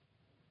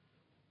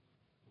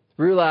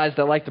 Realize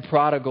that like the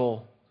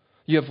prodigal,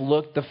 you have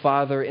looked the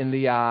Father in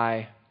the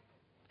eye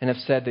and have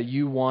said that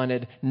you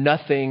wanted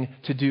nothing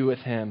to do with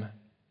him.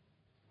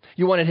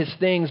 You wanted his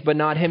things, but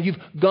not him.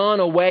 You've gone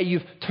away.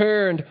 You've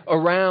turned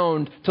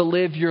around to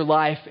live your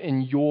life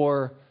in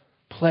your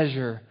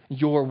pleasure,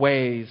 your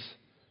ways.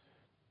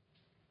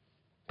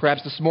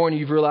 Perhaps this morning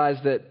you've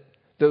realized that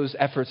those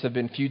efforts have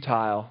been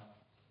futile.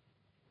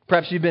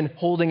 Perhaps you've been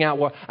holding out.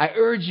 Well, I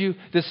urge you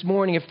this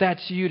morning, if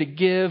that's you, to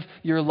give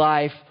your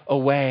life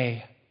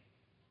away.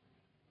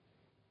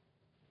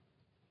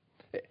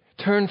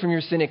 Turn from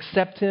your sin,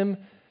 accept him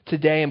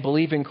today, and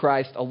believe in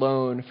Christ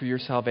alone for your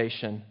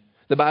salvation.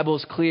 The Bible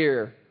is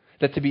clear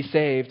that to be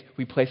saved,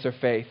 we place our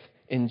faith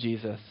in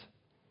Jesus.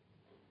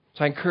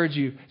 So I encourage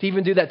you to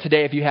even do that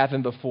today if you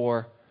haven't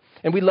before.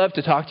 And we'd love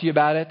to talk to you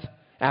about it,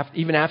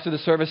 even after the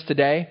service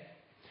today.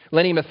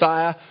 Lenny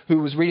Mathia, who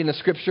was reading the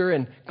scripture,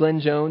 and Glenn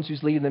Jones,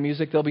 who's leading the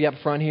music, they'll be up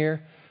front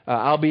here.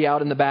 I'll be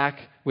out in the back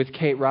with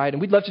Kate Wright. And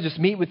we'd love to just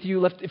meet with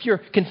you. If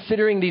you're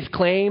considering these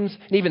claims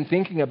and even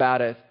thinking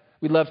about it,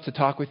 we'd love to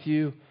talk with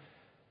you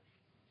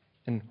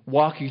and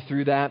walk you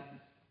through that.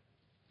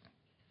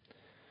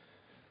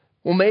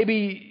 Well,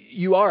 maybe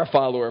you are a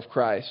follower of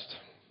Christ.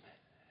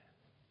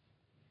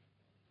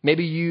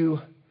 Maybe you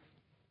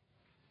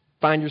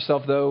find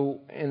yourself, though,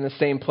 in the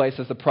same place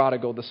as the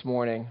prodigal this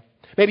morning.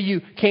 Maybe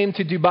you came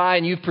to Dubai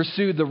and you've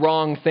pursued the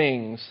wrong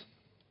things.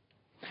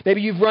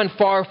 Maybe you've run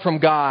far from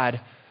God.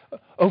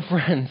 Oh,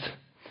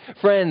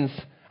 friends,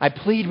 I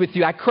plead with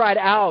you. I cried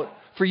out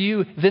for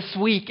you this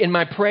week in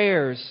my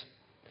prayers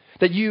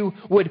that you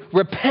would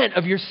repent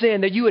of your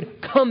sin, that you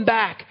would come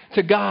back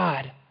to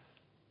God.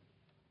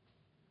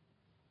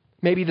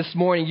 Maybe this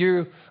morning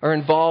you are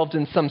involved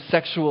in some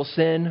sexual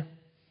sin.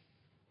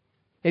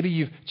 Maybe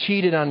you've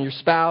cheated on your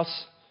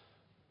spouse.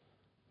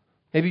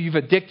 Maybe you've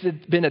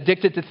been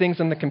addicted to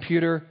things on the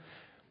computer.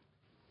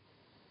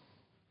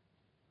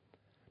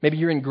 Maybe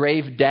you're in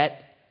grave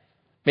debt.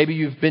 Maybe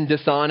you've been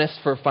dishonest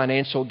for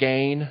financial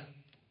gain.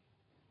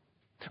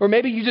 Or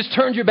maybe you just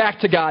turned your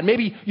back to God.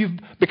 Maybe you've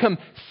become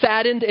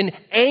saddened and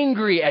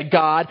angry at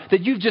God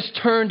that you've just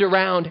turned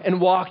around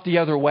and walked the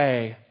other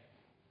way.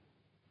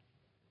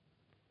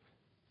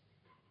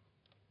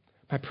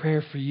 My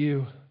prayer for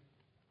you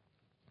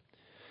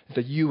is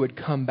that you would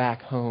come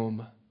back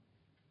home.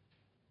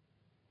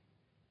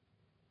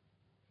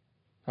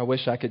 I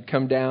wish I could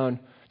come down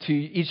to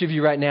each of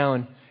you right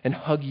now and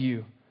hug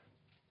you.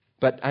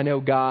 But I know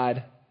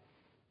God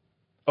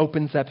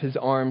opens up his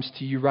arms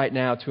to you right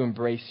now to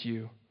embrace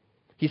you.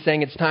 He's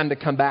saying it's time to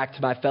come back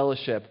to my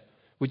fellowship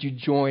Would you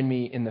join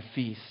me in the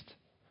feast?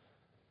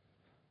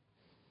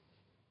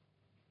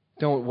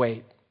 Don't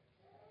wait.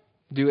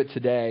 Do it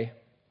today.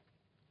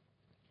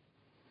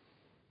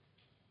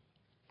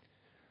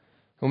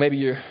 Well, maybe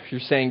you're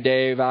saying,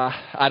 Dave,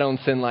 I don't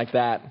sin like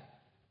that.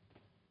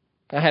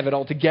 I have it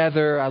all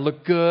together. I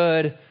look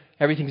good.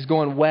 Everything's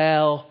going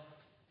well.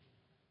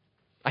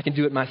 I can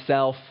do it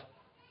myself.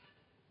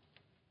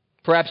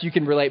 Perhaps you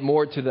can relate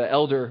more to the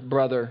elder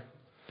brother.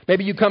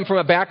 Maybe you come from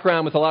a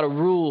background with a lot of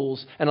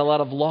rules and a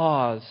lot of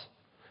laws.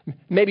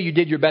 Maybe you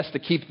did your best to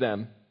keep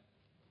them.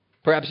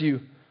 Perhaps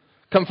you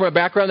come from a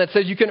background that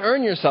says you can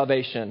earn your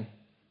salvation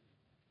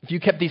if you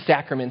kept these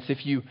sacraments,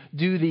 if you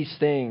do these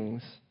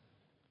things.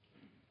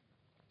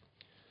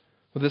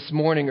 Well, this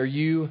morning, are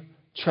you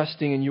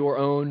trusting in your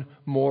own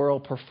moral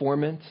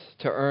performance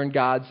to earn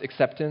God's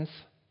acceptance?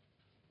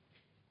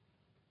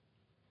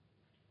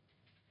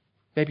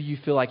 Maybe you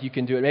feel like you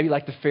can do it. Maybe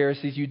like the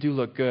Pharisees, you do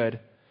look good.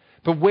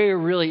 But where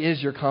really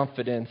is your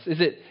confidence? Is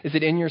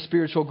it in your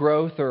spiritual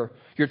growth or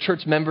your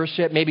church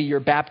membership, maybe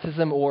your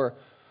baptism or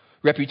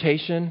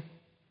reputation?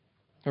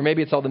 Or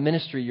maybe it's all the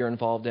ministry you're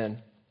involved in.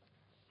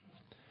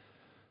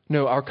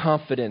 No, our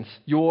confidence,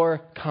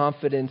 your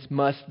confidence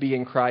must be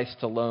in Christ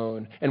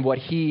alone and what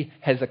He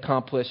has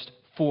accomplished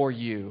for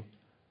you.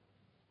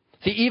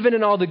 See, even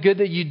in all the good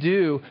that you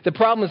do, the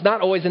problem is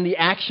not always in the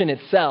action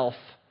itself,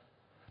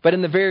 but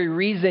in the very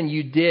reason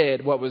you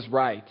did what was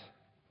right.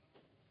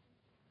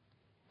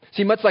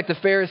 See, much like the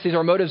Pharisees,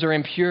 our motives are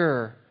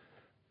impure.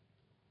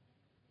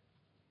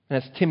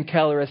 And as Tim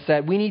Keller has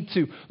said, we need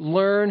to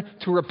learn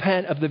to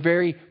repent of the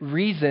very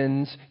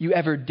reasons you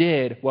ever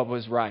did what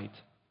was right.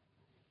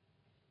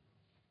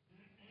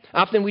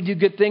 Often we do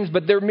good things,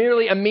 but they're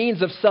merely a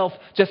means of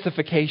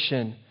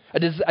self-justification,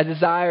 a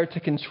desire to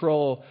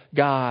control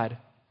God.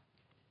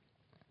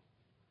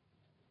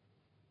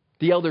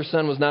 The elder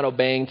son was not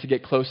obeying to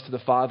get close to the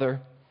father,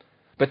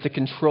 but to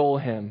control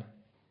him,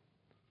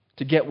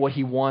 to get what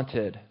he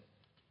wanted.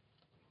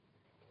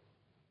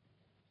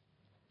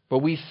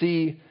 What we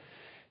see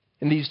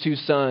in these two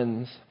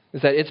sons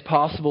is that it's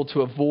possible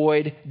to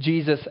avoid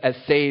Jesus as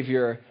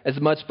Savior as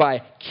much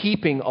by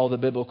keeping all the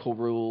biblical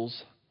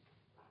rules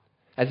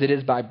as it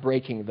is by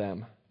breaking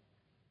them.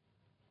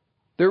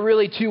 There are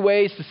really two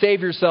ways to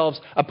save yourselves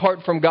apart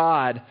from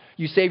God.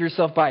 You save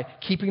yourself by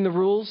keeping the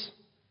rules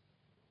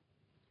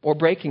or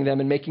breaking them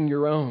and making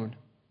your own.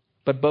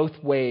 But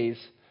both ways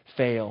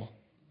fail.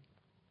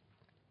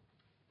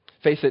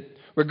 Face it,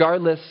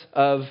 regardless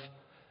of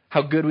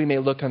how good we may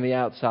look on the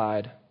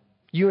outside,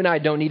 you and I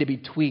don't need to be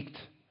tweaked,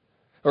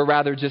 or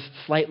rather just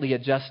slightly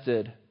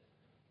adjusted.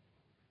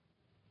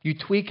 You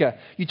tweak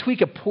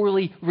a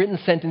poorly written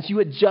sentence. You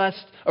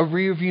adjust a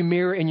rearview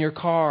mirror in your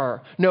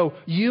car. No,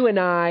 you and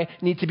I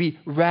need to be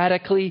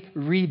radically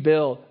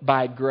rebuilt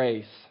by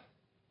grace.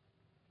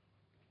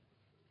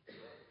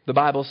 The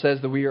Bible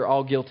says that we are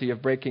all guilty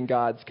of breaking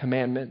God's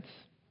commandments.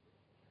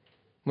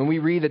 When we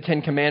read the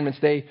Ten Commandments,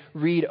 they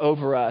read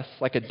over us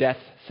like a death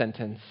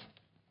sentence.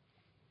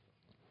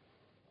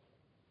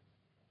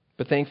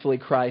 But thankfully,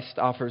 Christ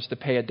offers to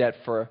pay a debt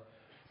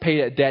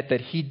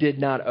that He did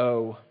not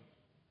owe,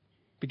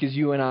 because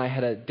you and I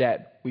had a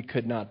debt we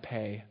could not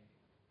pay.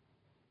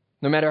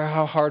 No matter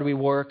how hard we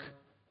work,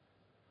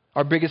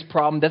 our biggest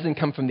problem doesn't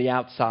come from the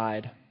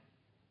outside,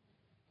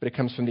 but it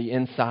comes from the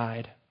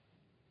inside.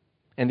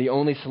 And the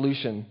only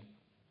solution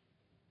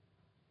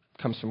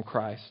comes from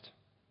Christ.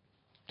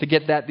 To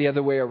get that the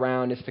other way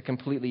around is to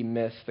completely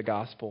miss the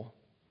gospel.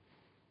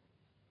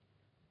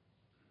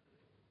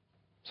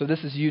 So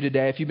this is you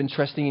today. If you've been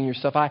trusting in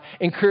yourself, I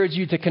encourage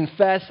you to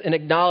confess and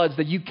acknowledge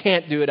that you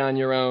can't do it on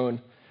your own.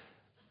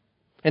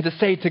 And to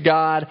say to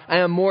God, I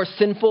am more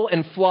sinful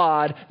and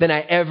flawed than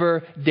I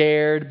ever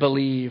dared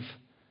believe.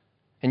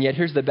 And yet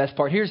here's the best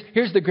part.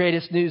 Here's the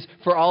greatest news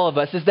for all of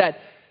us, is that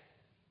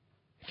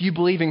if you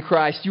believe in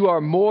Christ, you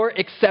are more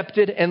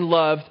accepted and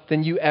loved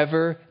than you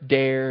ever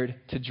dared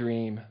to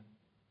dream.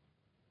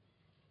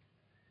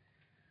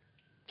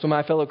 So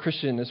my fellow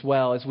Christian as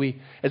well, as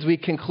we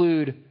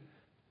conclude,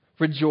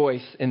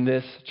 rejoice in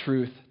this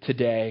truth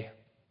today.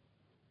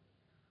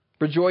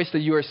 Rejoice that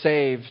you are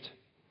saved.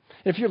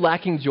 And if you're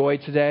lacking joy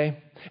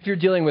today, if you're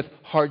dealing with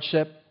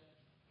hardship,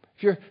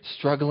 if you're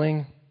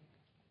struggling,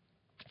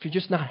 if you're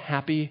just not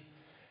happy,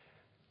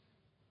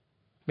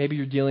 maybe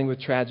you're dealing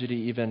with tragedy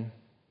even,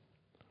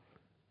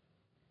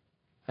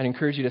 I'd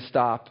encourage you to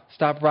stop.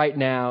 Stop right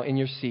now in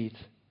your seat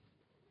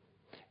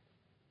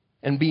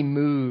and be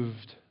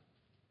moved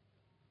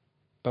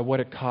by what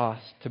it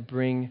costs to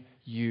bring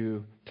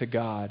you to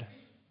God.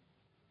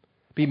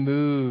 Be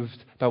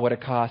moved by what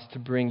it costs to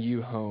bring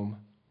you home.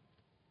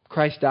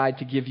 Christ died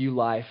to give you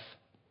life.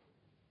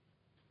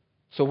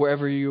 So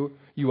wherever you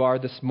are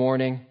this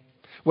morning,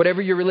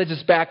 whatever your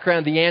religious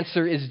background, the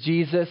answer is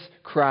Jesus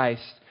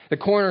Christ, the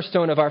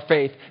cornerstone of our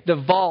faith, the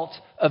vault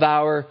of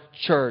our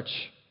church.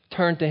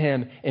 Turn to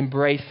Him,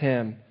 embrace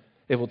Him.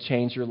 It will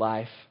change your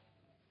life.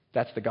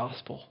 That's the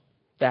gospel.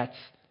 That's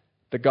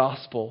the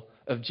gospel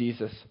of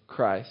Jesus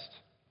Christ.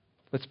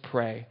 Let's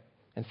pray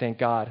and thank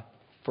God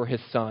for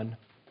His Son.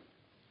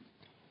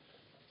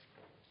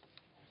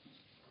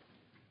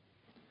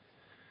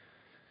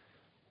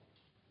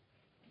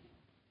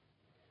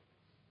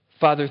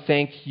 Father,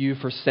 thank you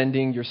for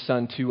sending your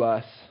Son to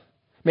us.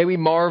 May we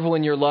marvel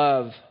in your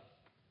love.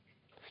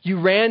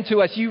 You ran to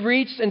us. You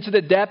reached into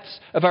the depths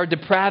of our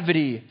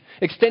depravity,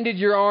 extended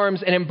your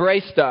arms, and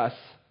embraced us.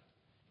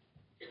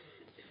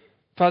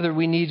 Father,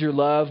 we need your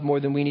love more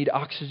than we need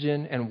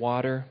oxygen and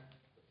water.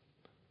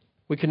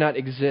 We could not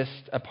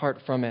exist apart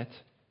from it.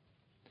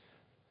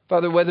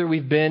 Father, whether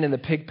we've been in the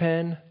pig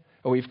pen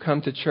or we've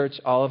come to church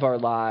all of our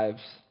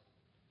lives,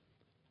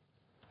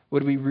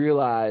 would we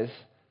realize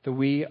that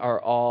we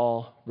are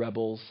all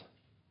rebels?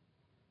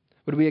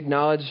 Would we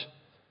acknowledge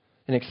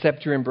and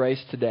accept your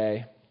embrace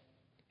today?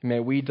 And may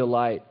we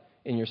delight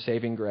in your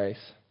saving grace.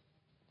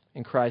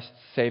 In Christ's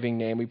saving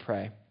name we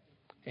pray.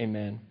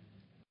 Amen.